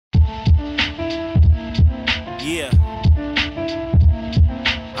Yeah.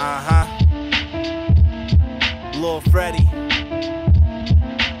 Lil Freddy.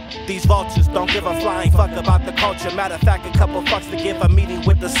 These vultures don't give a flying fuck about the culture. Matter of fact, a couple fucks to give a meeting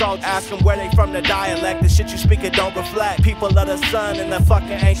with the soldiers. Ask them where they from, the dialect. The shit you speak, it don't reflect. People of the sun and the fucking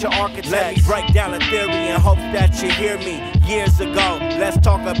ancient architects. Let me break down a theory and hope that you hear me. Years ago, let's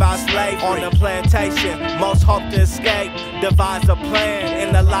talk about slavery. On the plantation, most hope to escape. Devise a plan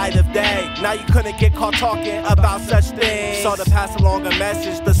in the light of day. Now you couldn't get caught talking about such things. So to pass along a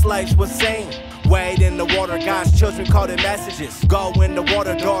message, the slaves would sing. Wade in the water, God's children coded messages. Go in the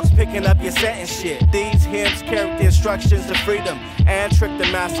water, dogs picking up your sentence shit. These hymns carry the instructions of freedom and trick the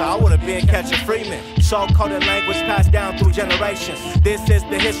master. I would've been catching Freeman. So-coded language passed down through generations. This is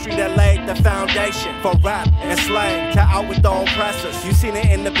the history that laid the foundation for rap and slang to outwit the oppressors. You seen it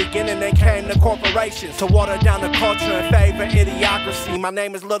in the beginning, then came the corporations to water down the culture and favor idiocracy. My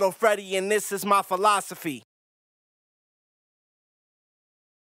name is Little Freddy and this is my philosophy.